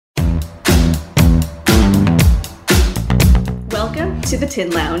to the Tin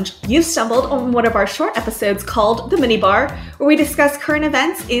Lounge. You've stumbled on one of our short episodes called The Minibar, where we discuss current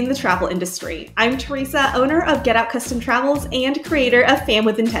events in the travel industry. I'm Teresa, owner of Get Out Custom Travels and creator of Fam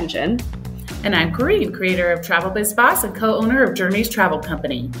with Intention. And I'm Corrine, creator of Travel Biz Boss and co-owner of Journeys Travel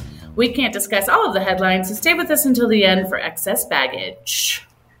Company. We can't discuss all of the headlines, so stay with us until the end for excess baggage.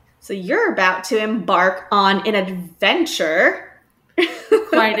 So you're about to embark on an adventure.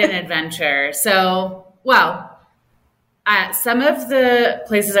 Quite an adventure. So, some of the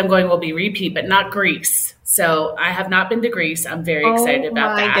places I'm going will be repeat, but not Greece. So I have not been to Greece. I'm very excited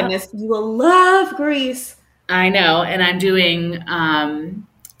about that. Oh my goodness, you will love Greece. I know, and I'm doing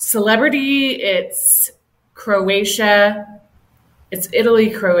celebrity. It's Croatia. It's Italy,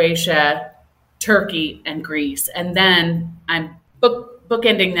 Croatia, Turkey, and Greece. And then I'm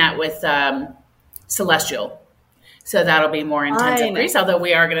bookending that with Celestial. So that'll be more intense in Greece, although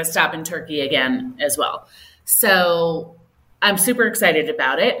we are going to stop in Turkey again as well. So I'm super excited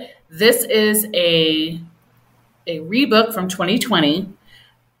about it. This is a rebook from 2020.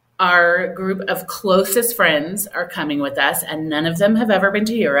 Our group of closest friends are coming with us, and none of them have ever been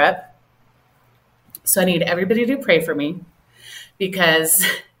to Europe. So I need everybody to pray for me because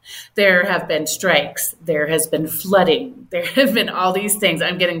there have been strikes. There has been flooding. There have been all these things.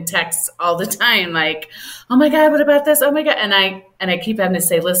 I'm getting texts all the time like, oh my God, what about this? Oh my God. And I keep having to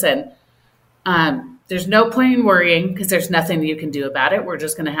say, listen, there's no point in worrying because there's nothing you can do about it. We're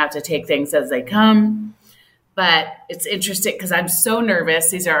just going to have to take things as they come. But it's interesting because I'm so nervous.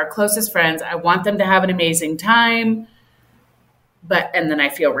 These are our closest friends. I want them to have an amazing time. And then I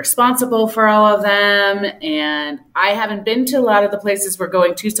feel responsible for all of them. And I haven't been to a lot of the places we're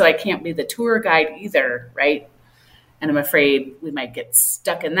going to, so I can't be the tour guide either, right? And I'm afraid we might get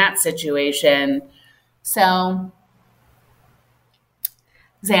stuck in that situation. So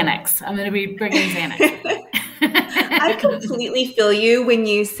Xanax. I'm going to be bringing Xanax. I completely feel you when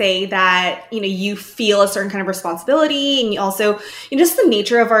you say that, you feel a certain kind of responsibility. And you also, just the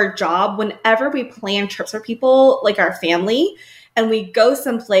nature of our job, whenever we plan trips for people, like our family, and we go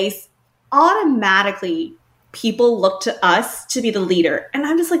someplace, automatically people look to us to be the leader. And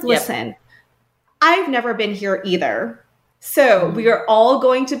I'm just like, listen, I've never been here either. So we are all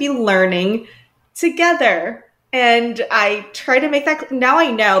going to be learning together. And I try to make that, now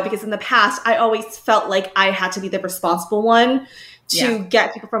I know, because in the past, I always felt like I had to be the responsible one to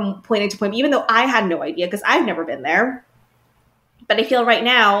get people from point A to point B, even though I had no idea because I've never been there. But I feel right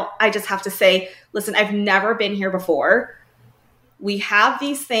now, I just have to say, listen, I've never been here before. We have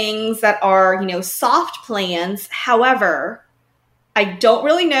these things that are, soft plans. However, I don't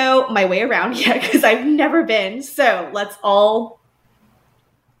really know my way around yet because I've never been. So let's all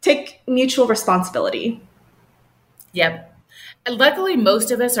take mutual responsibility. Yep. And luckily, most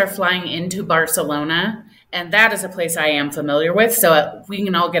of us are flying into Barcelona, and that is a place I am familiar with. So we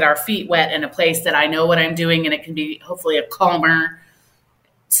can all get our feet wet in a place that I know what I'm doing, and it can be hopefully a calmer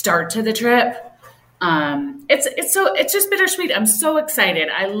start to the trip. It's just bittersweet. I'm so excited.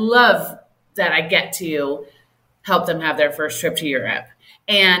 I love that I get to help them have their first trip to Europe.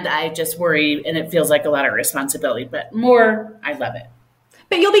 And I just worry, and it feels like a lot of responsibility, but more, I love it.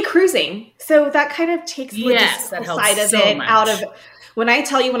 But you'll be cruising. So that kind of takes the logistical side of it out of, when I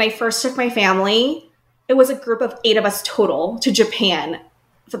tell you, when I first took my family, it was a group of 8 of us total to Japan.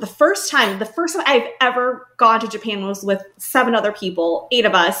 For the first time I've ever gone to Japan was with 7 other people, 8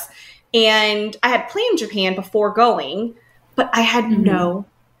 of us. And I had planned Japan before going, but I had no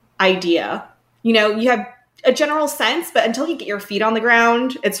idea. You have a general sense, but until you get your feet on the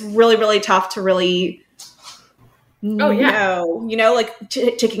ground, it's really, really tough to really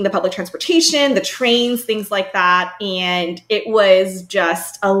taking the public transportation, the trains, things like that. And it was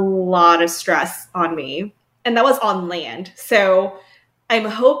just a lot of stress on me. And that was on land. So I'm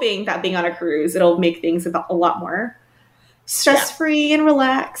hoping that being on a cruise, it'll make things a lot more stress-free and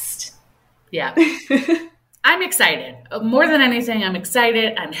relaxed. Yeah. I'm excited. More than anything, I'm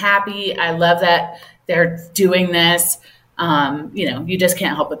excited. I'm happy. I love that they're doing this. You just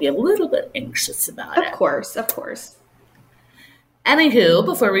can't help but be a little bit anxious about it. Of course. Anywho,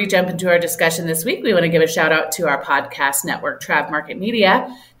 before we jump into our discussion this week, we want to give a shout out to our podcast network, Trav Market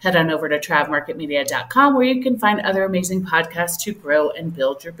Media. Head on over to travmarketmedia.com where you can find other amazing podcasts to grow and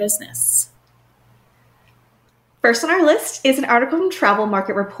build your business. First on our list is an article from Travel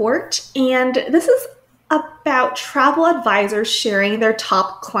Market Report, and this is about travel advisors sharing their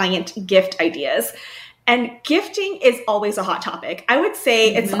top client gift ideas. And gifting is always a hot topic. I would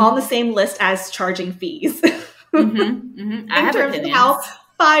say it's on the same list as charging fees. In terms of how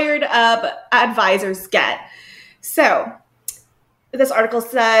fired up advisors get. So this article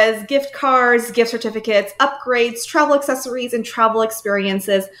says gift cards, gift certificates, upgrades, travel accessories, and travel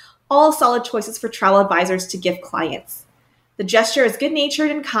experiences, all solid choices for travel advisors to give clients. The gesture is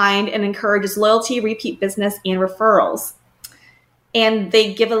good-natured and kind and encourages loyalty, repeat business, and referrals. And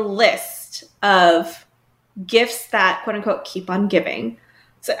they give a list of gifts that, quote unquote, keep on giving.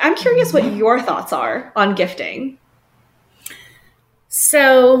 So I'm curious what your thoughts are on gifting.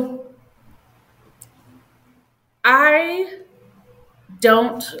 So I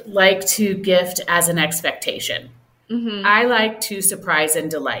don't like to gift as an expectation. Mm-hmm. I like to surprise and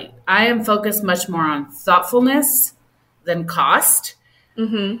delight. I am focused much more on thoughtfulness than cost.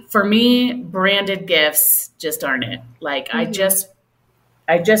 Mm-hmm. For me, branded gifts just aren't it. Like I just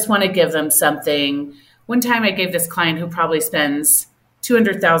want to give them something. One time I gave this client who probably spends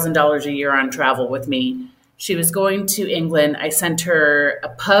 $200,000 a year on travel with me. She was going to England. I sent her a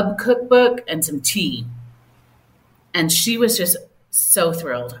pub cookbook and some tea. And she was just so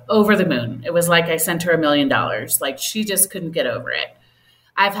thrilled, over the moon. It was like I sent her $1 million. Like she just couldn't get over it.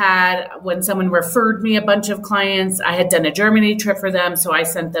 I've had, when someone referred me a bunch of clients, I had done a Germany trip for them. So I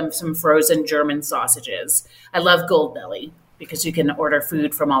sent them some frozen German sausages. I love Goldbelly because you can order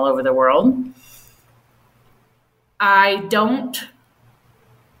food from all over the world.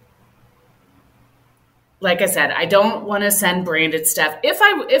 Like I said, I don't want to send branded stuff.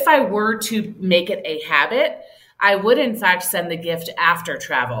 If I were to make it a habit, I would in fact send the gift after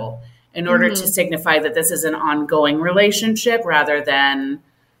travel in order to signify that this is an ongoing relationship rather than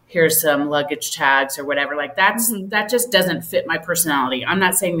here's some luggage tags or whatever. Like that just doesn't fit my personality. I'm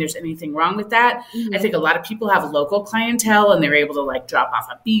not saying there's anything wrong with that. I think a lot of people have local clientele and they're able to like drop off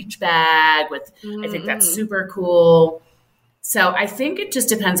a beach bag with, I think that's super cool. So I think it just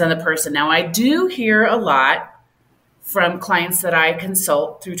depends on the person. Now I do hear a lot from clients that I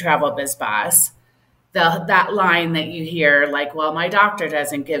consult through Travel Biz Boss, that line that you hear like, well, my doctor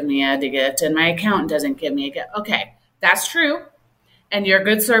doesn't give me a gift and my accountant doesn't give me a gift. Okay, that's true. And your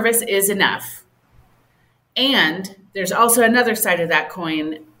good service is enough. And there's also another side of that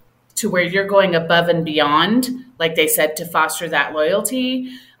coin to where you're going above and beyond, like they said, to foster that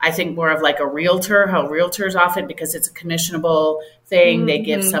loyalty. I think more of like a realtor, how realtors often, because it's a commissionable thing, they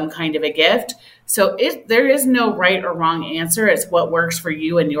give some kind of a gift. So there is no right or wrong answer. It's what works for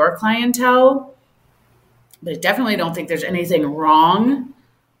you and your clientele. But I definitely don't think there's anything wrong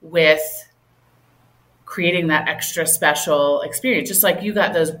with creating that extra special experience. Just like you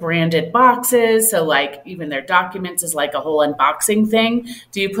got those branded boxes. So like even their documents is like a whole unboxing thing.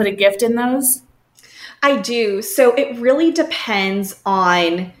 Do you put a gift in those? I do. So it really depends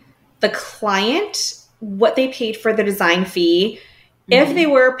on the client, what they paid for the design fee, if they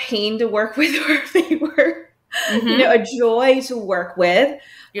were a pain to work with or if they were, a joy to work with.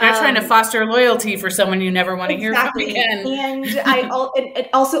 You're not trying to foster loyalty for someone you never want to hear from again. And it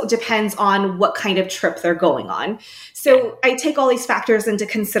also depends on what kind of trip they're going on. So I take all these factors into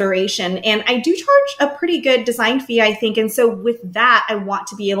consideration, and I do charge a pretty good design fee, I think. And so with that, I want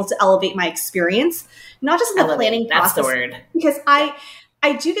to be able to elevate my experience, not just in the planning process. That's the word. Because I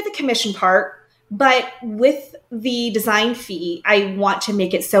do get the commission part, but with the design fee, I want to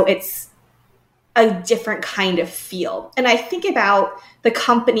make it so it's a different kind of feel. And I think about the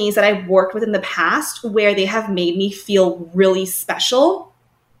companies that I've worked with in the past where they have made me feel really special,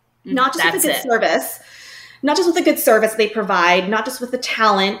 not just with the good service they provide, not just with the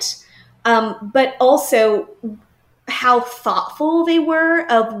talent, but also how thoughtful they were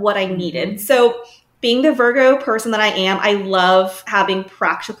of what I needed. So being the Virgo person that I am, I love having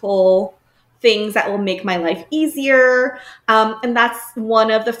practical things that will make my life easier. And that's one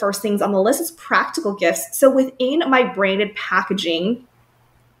of the first things on the list is practical gifts. So within my branded packaging,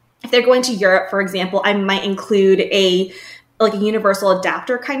 if they're going to Europe, for example, I might include a universal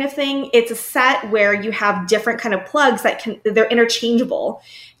adapter kind of thing. It's a set where you have different kind of plugs they're interchangeable.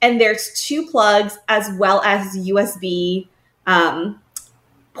 And there's 2 plugs as well as USB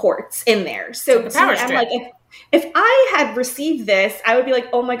ports in there. So I'm like, if I had received this, I would be like,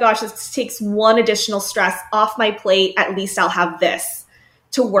 oh my gosh, this takes one additional stress off my plate. At least I'll have this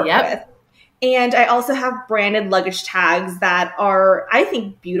to work with. And I also have branded luggage tags that are, I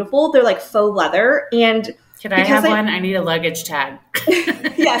think, beautiful. They're like faux leather. And can I have one? I need a luggage tag.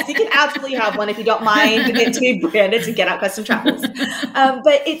 Yes, you can absolutely have one if you don't mind it to be branded to Get Out Custom Travels.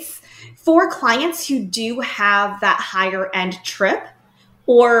 But it's for clients who do have that higher end trip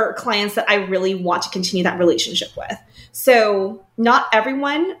or clients that I really want to continue that relationship with. So not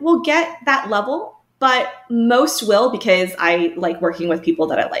everyone will get that level, but most will because I like working with people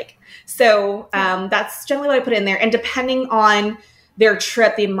that I like. So that's generally what I put in there. And depending on their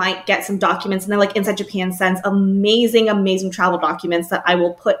trip, they might get some documents, and then like Inside Japan sends amazing travel documents that I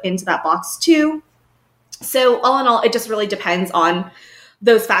will put into that box too. So all in all, it just really depends on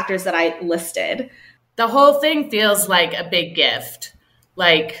those factors that I listed. The whole thing feels like a big gift.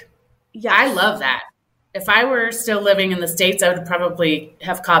 Like, yes. I love that. If I were still living in the States, I would probably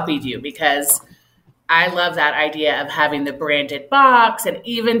have copied you, because I love that idea of having the branded box, and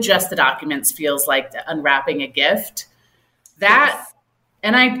even just the documents feels like unwrapping a gift. That, yes.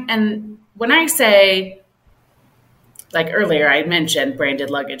 And when I say, like earlier, I mentioned branded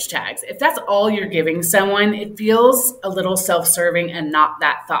luggage tags. If that's all you're giving someone, it feels a little self-serving and not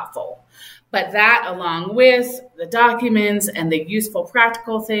that thoughtful. But that, along with the documents and the useful,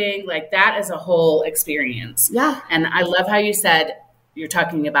 practical thing, like that is a whole experience. Yeah. And I love how you said you're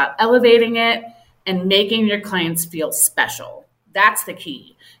talking about elevating it and making your clients feel special. That's the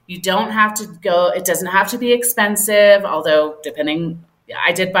key. You don't have to go, it doesn't have to be expensive, although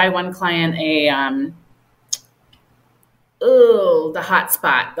I did buy one client the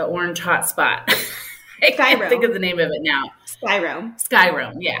hotspot, the orange hotspot. I can't think of the name of it now.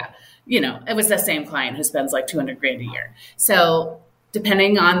 Skyroam, yeah. It was the same client who spends like $200,000 a year. So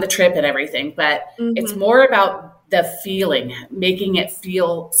depending on the trip and everything, but it's more about the feeling, making it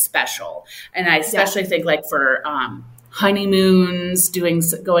feel special. And I especially think like for honeymoons,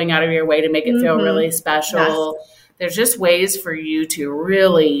 going out of your way to make it feel really special. Yes. There's just ways for you to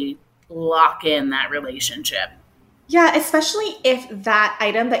really lock in that relationship. Yeah, especially if that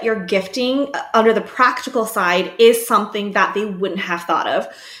item that you're gifting under the practical side is something that they wouldn't have thought of.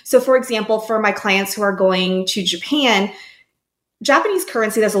 So for example, for my clients who are going to Japan, Japanese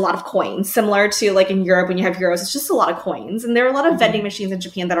currency, there's a lot of coins, similar to like in Europe when you have euros, it's just a lot of coins. And there are a lot of vending machines in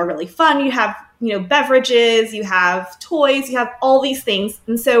Japan that are really fun. You have, beverages, you have toys, you have all these things.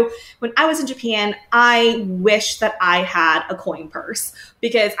 And so when I was in Japan, I wish that I had a coin purse,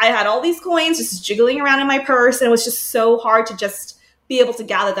 because I had all these coins just jiggling around in my purse, and it was just so hard to just be able to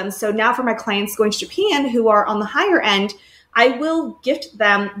gather them. So now for my clients going to Japan who are on the higher end, I will gift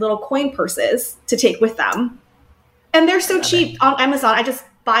them little coin purses to take with them. And they're so cheap on Amazon. I just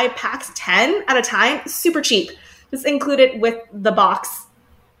buy packs 10 at a time, super cheap. Just include it with the box.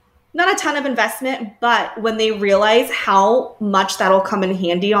 Not a ton of investment, but when they realize how much that'll come in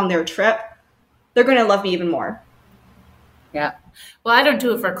handy on their trip, they're going to love me even more. Yeah. Well, I don't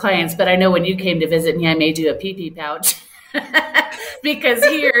do it for clients, but I know when you came to visit me, I made you a pee-pee pouch. Because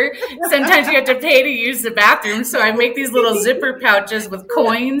here, sometimes you have to pay to use the bathroom. So I make these little zipper pouches with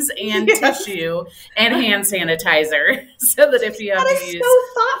coins and tissue and hand sanitizer, so that if you have to use. That is so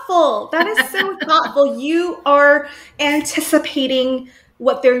thoughtful. That is so thoughtful. You are anticipating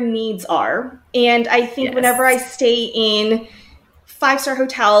what their needs are. And I think whenever I stay in 5-star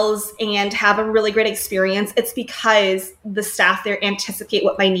hotels and have a really great experience, it's because the staff there anticipate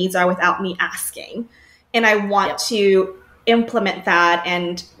what my needs are without me asking. And I want to implement that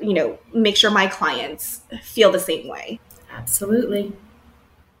and, make sure my clients feel the same way. Absolutely.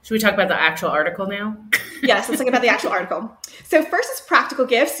 Should we talk about the actual article now? Yes, let's talk about the actual article. So first is practical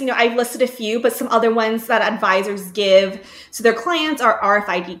gifts. I've listed a few, but some other ones that advisors give to their clients are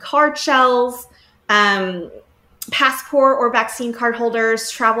RFID card shells, passport or vaccine card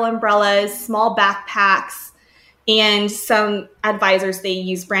holders, travel umbrellas, small backpacks, and some advisors, they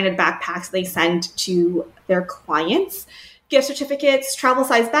use branded backpacks they send to their clients, gift certificates, travel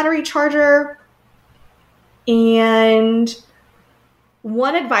size battery charger. And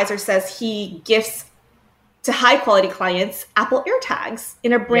one advisor says he gifts to high quality clients Apple AirTags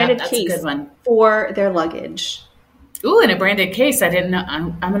in a branded case for their luggage. Ooh, in a branded case. I didn't know.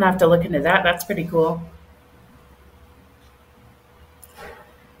 I'm going to have to look into that. That's pretty cool.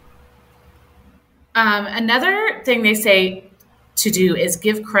 Another thing they say to do is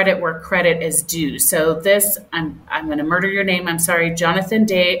give credit where credit is due. So this, I'm going to murder your name. I'm sorry. Jonathan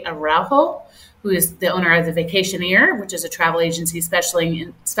De Araujo, who is the owner of The Vacationeer, which is a travel agency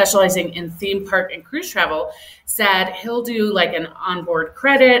specializing in theme park and cruise travel, said he'll do like an onboard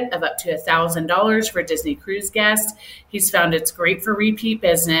credit of up to $1,000 for Disney cruise guests. He's found it's great for repeat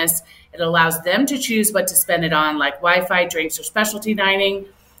business. It allows them to choose what to spend it on, like Wi-Fi, drinks, or specialty dining.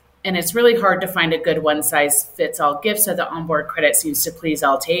 And it's really hard to find a good one-size-fits-all gift, so the onboard credit seems to please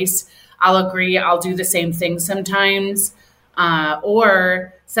all tastes. I'll agree. I'll do the same thing sometimes.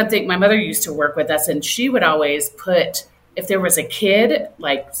 Or something, my mother used to work with us, and she would always put, if there was a kid,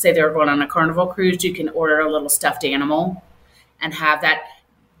 like say they were going on a Carnival cruise, you can order a little stuffed animal and have that.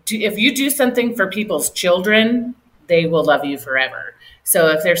 If you do something for people's children, they will love you forever. So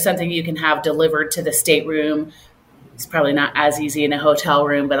if there's something you can have delivered to the stateroom, it's probably not as easy in a hotel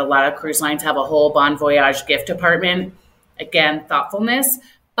room, but a lot of cruise lines have a whole Bon Voyage gift department. Again, thoughtfulness,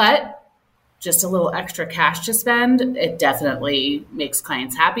 but just a little extra cash to spend, it definitely makes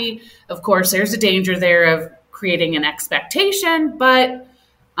clients happy. Of course, there's a danger there of creating an expectation, but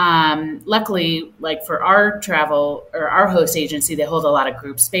luckily, like for our travel or our host agency, they hold a lot of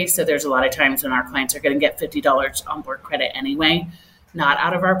group space. So there's a lot of times when our clients are going to get $50 onboard credit anyway, not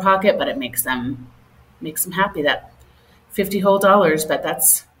out of our pocket, but it makes them happy that $50 whole dollars, but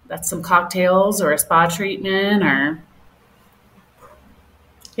that's some cocktails or a spa treatment or.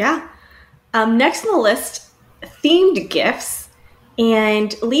 Yeah. Next on the list, themed gifts.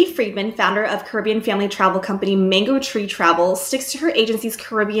 And Lee Friedman, founder of Caribbean family travel company Mango Tree Travel, sticks to her agency's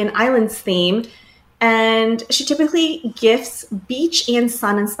Caribbean Islands theme. And she typically gifts beach and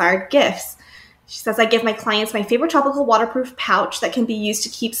sun-inspired gifts. She says, I give my clients my favorite tropical waterproof pouch that can be used to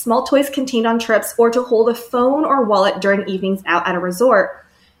keep small toys contained on trips or to hold a phone or wallet during evenings out at a resort.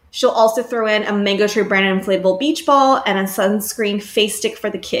 She'll also throw in a Mango Tree branded inflatable beach ball and a sunscreen face stick for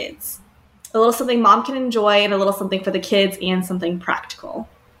the kids. A little something mom can enjoy and a little something for the kids and something practical.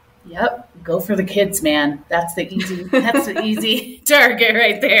 Yep. Go for the kids, man. That's the easy target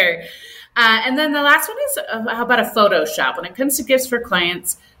right there. And then the last one is how about a photo shop? When it comes to gifts for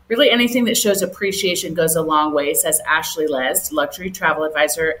clients, really anything that shows appreciation goes a long way, says Ashley Les, luxury travel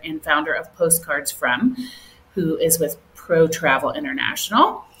advisor and founder of Postcards From, who is with Pro Travel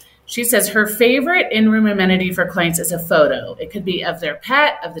International. She says her favorite in-room amenity for clients is a photo. It could be of their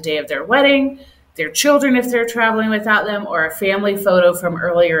pet, of the day of their wedding, their children if they're traveling without them, or a family photo from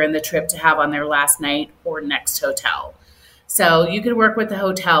earlier in the trip to have on their last night or next hotel. So you could work with the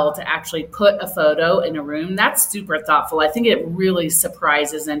hotel to actually put a photo in a room. That's super thoughtful. I think it really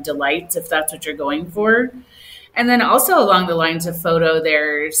surprises and delights if that's what you're going for. And then also along the lines of photo,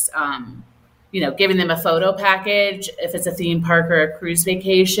 there's giving them a photo package. If it's a theme park or a cruise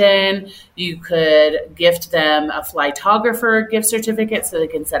vacation, you could gift them a flightographer gift certificate so they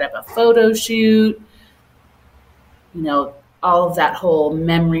can set up a photo shoot. All of that whole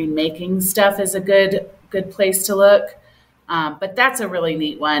memory making stuff is a good place to look. But that's a really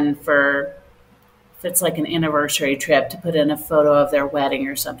neat one for if it's like an anniversary trip to put in a photo of their wedding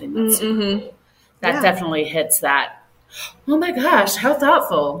or something. That's super cool. That definitely hits that. Oh my gosh, how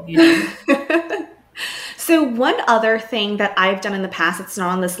thoughtful. So one other thing that I've done in the past that's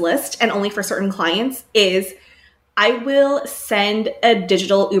not on this list and only for certain clients is I will send a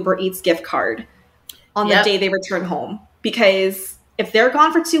digital Uber Eats gift card on the day they return home. Because if they're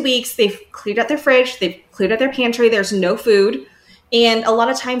gone for 2 weeks, they've cleared out their fridge, they've cleared out their pantry, there's no food. And a lot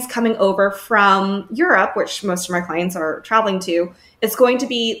of times coming over from Europe, which most of my clients are traveling to, it's going to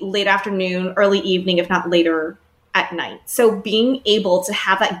be late afternoon, early evening, if not later at night. So being able to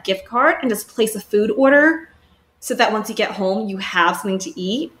have that gift card and just place a food order so that once you get home, you have something to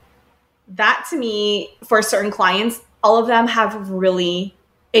eat. That to me, for certain clients, all of them have really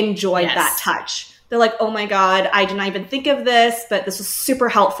enjoyed that touch. They're like, oh my God, I did not even think of this, but this was super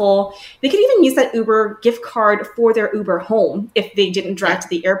helpful. They could even use that Uber gift card for their Uber home if they didn't drive to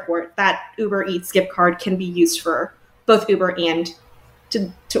the airport. That Uber Eats gift card can be used for both Uber and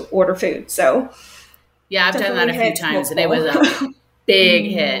to order food. So yeah, I've done that a few times, and it was a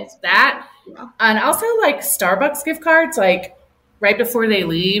big hit. That, and also like Starbucks gift cards, like right before they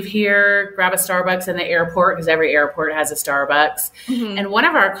leave here, grab a Starbucks in the airport because every airport has a Starbucks. Mm-hmm. And one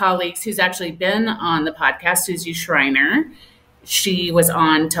of our colleagues who's actually been on the podcast, Susie Schreiner, she was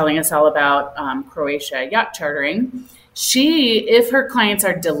on telling us all about Croatia yacht chartering. If her clients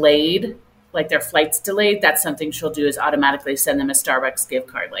are delayed, like their flight's delayed, that's something she'll do is automatically send them a Starbucks gift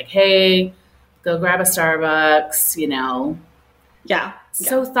card. Like, hey, go grab a Starbucks, Yeah.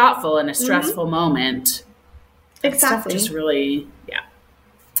 So thoughtful in a stressful moment. Exactly. Just really,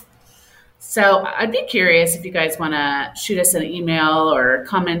 So I'd be curious if you guys want to shoot us an email or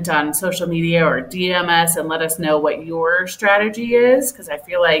comment on social media or DM us and let us know what your strategy is, because I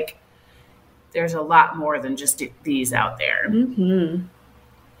feel like there's a lot more than just these out there. Mm-hmm.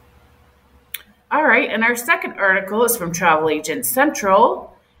 All right. And our second article is from Travel Agent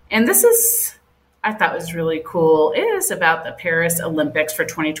Central. And this is, I thought was really cool. It is about the Paris Olympics for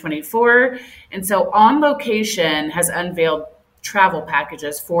 2024. And so On Location has unveiled travel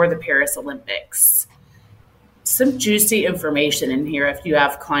packages for the Paris Olympics. Some juicy information in here. If you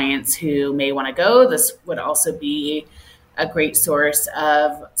have clients who may want to go, this would also be a great source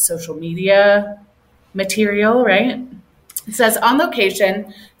of social media material, right? It says, On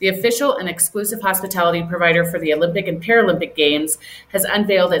Location, the official and exclusive hospitality provider for the Olympic and Paralympic Games, has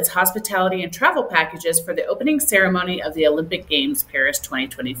unveiled its hospitality and travel packages for the opening ceremony of the Olympic Games Paris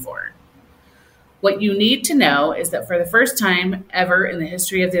 2024. What you need to know is that for the first time ever in the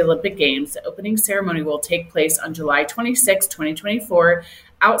history of the Olympic Games, the opening ceremony will take place on July 26, 2024,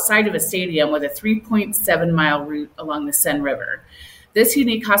 outside of a stadium with a 3.7-mile route along the Seine River. This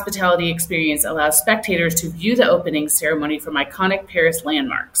unique hospitality experience allows spectators to view the opening ceremony from iconic Paris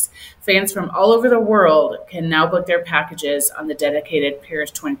landmarks. Fans from all over the world can now book their packages on the dedicated Paris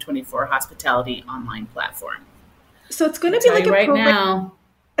 2024 hospitality online platform. So it's going to be like a right program. Now.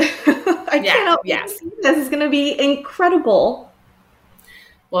 I cannot wait to see this. Is going to be incredible.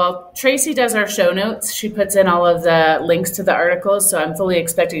 Well, Tracy does our show notes. She puts in all of the links to the articles, so I'm fully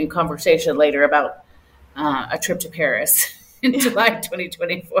expecting a conversation later about a trip to Paris in July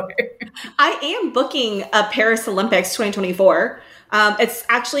 2024. I am booking a Paris Olympics 2024. It's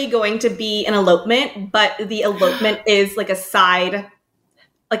actually going to be an elopement, but the elopement is like a side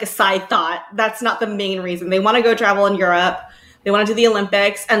thought. That's not the main reason. They want to go travel in Europe. They want to do the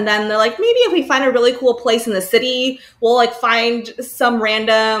Olympics. And then they're like, maybe if we find a really cool place in the city, we'll like find some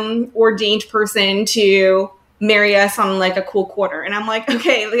random ordained person to marry us on like a cool quarter. And I'm like,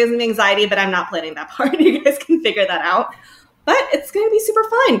 okay, it gives me anxiety, but I'm not planning that part. You guys can figure that out. But it's going to be super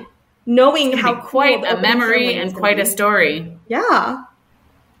fun knowing how quite a memory and quite a story. Yeah.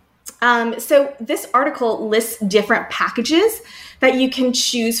 So this article lists different packages that you can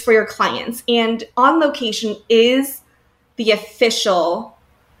choose for your clients. And On Location is the official,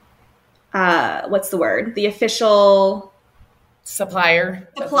 The official supplier.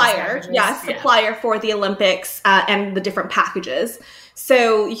 Yes, supplier for the Olympics and the different packages.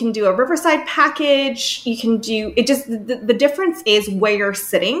 So you can do a Riverside package. You can do it. Just the difference is where you're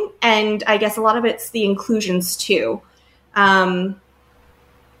sitting, and I guess a lot of it's the inclusions too.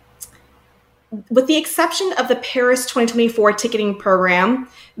 With the exception of the Paris 2024 ticketing program,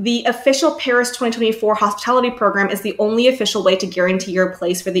 the official Paris 2024 hospitality program is the only official way to guarantee your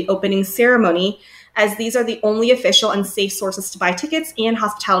place for the opening ceremony, as these are the only official and safe sources to buy tickets and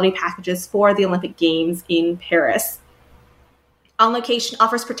hospitality packages for the Olympic Games in Paris. On Location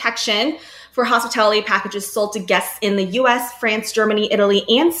offers protection for hospitality packages sold to guests in the US, France, Germany, Italy,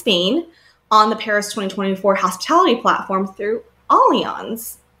 and Spain on the Paris 2024 hospitality platform through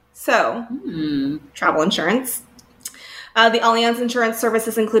Allianz. So, travel insurance. The Allianz insurance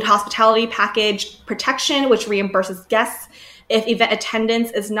services include hospitality package protection, which reimburses guests if event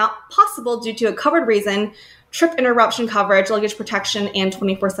attendance is not possible due to a covered reason, trip interruption coverage, luggage protection, and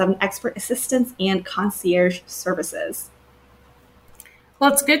 24/7 expert assistance and concierge services.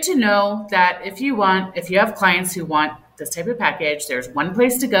 Well, it's good to know that if you have clients who want this type of package, there's one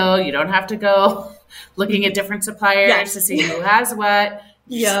place to go. You don't have to go looking at different suppliers to see who has what.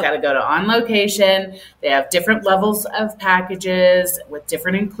 You just got to go to On Location. They have different levels of packages with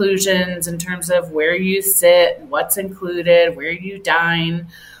different inclusions in terms of where you sit, what's included, where you dine.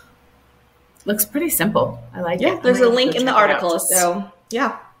 Looks pretty simple. I like it. Yeah, there's a link in the article. So,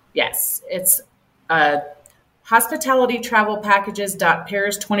 yeah. Yes, it's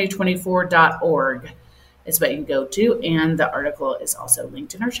hospitalitytravelpackages.paris2024.org is what you can go to, and the article is also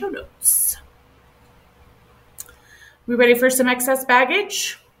linked in our show notes. We ready for some excess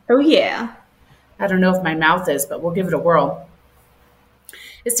baggage? Oh, yeah. I don't know if my mouth is, but we'll give it a whirl.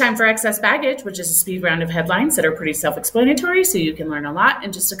 It's time for excess baggage, which is a speed round of headlines that are pretty self-explanatory, so you can learn a lot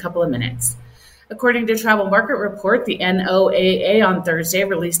in just a couple of minutes. According to Travel Market Report, the NOAA on Thursday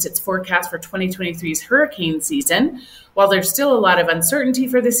released its forecast for 2023's hurricane season. While there's still a lot of uncertainty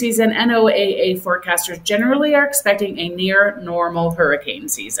for the season, NOAA forecasters generally are expecting a near normal hurricane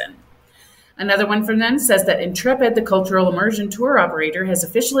season. Another one from them says that Intrepid, the cultural immersion tour operator, has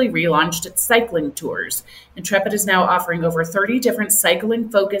officially relaunched its cycling tours. Intrepid is now offering over 30 different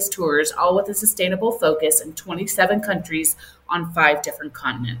cycling-focused tours, all with a sustainable focus in 27 countries on 5 different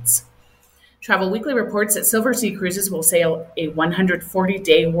continents. Travel Weekly reports that Silversea Cruises will sail a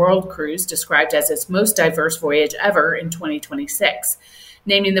 140-day world cruise described as its most diverse voyage ever in 2026.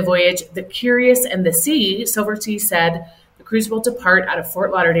 Naming the voyage The Curious and the Sea, Silversea said, the cruise will depart out of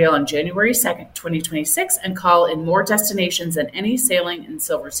Fort Lauderdale on January 2nd, 2026, and call in more destinations than any sailing in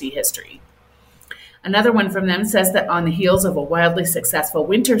Silversea history. Another one from them says that on the heels of a wildly successful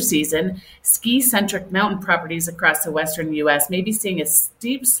winter season, ski-centric mountain properties across the western U.S. may be seeing a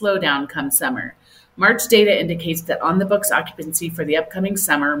steep slowdown come summer. March data indicates that on-the-books occupancy for the upcoming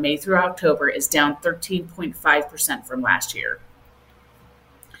summer, May through October, is down 13.5% from last year.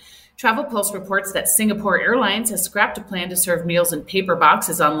 Travel Pulse reports that Singapore Airlines has scrapped a plan to serve meals in paper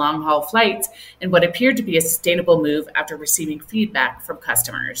boxes on long-haul flights in what appeared to be a sustainable move after receiving feedback from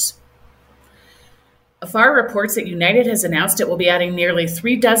customers. Afar reports that United has announced it will be adding nearly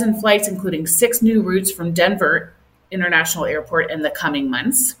 36 flights, including 6 new routes from Denver International Airport in the coming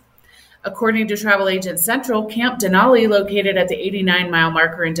months. According to Travel Agent Central, Camp Denali, located at the 89-mile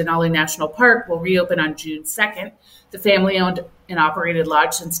marker in Denali National Park, will reopen on June 2nd. The family-owned and operated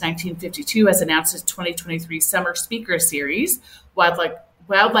lodge since 1952 has announced its 2023 Summer Speaker Series, wildlife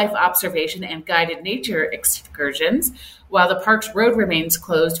observation and guided nature excursions. While the park's road remains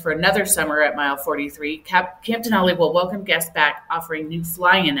closed for another summer at mile 43, Camp Denali will welcome guests back, offering new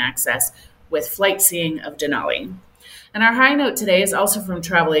fly-in access with flight seeing of Denali. And our high note today is also from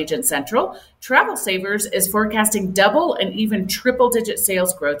Travel Agent Central. Travel Savers is forecasting double and even triple-digit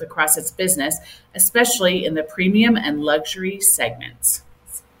sales growth across its business, especially in the premium and luxury segments.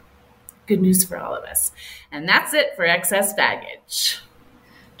 Good news for all of us. And that's it for Excess Baggage.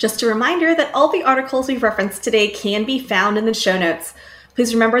 Just a reminder that all the articles we've referenced today can be found in the show notes.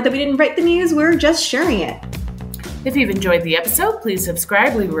 Please remember that we didn't write the news, we're just sharing it. If you've enjoyed the episode, please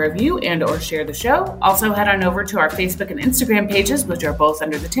subscribe, leave a review, and or share the show. Also, head on over to our Facebook and Instagram pages, which are both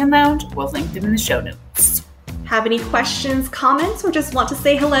under the Tin Lounge. We'll link them in the show notes. Have any questions, comments, or just want to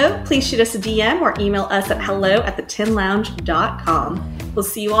say hello? Please shoot us a DM or email us at hello@thetinlounge.com. We'll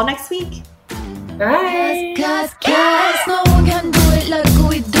see you all next week. Bye. Cause no one can do it like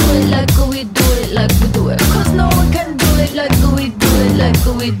we do it, like we do it, like we do it. Cause no one can do it like we do it, like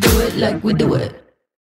we do it, like we do it.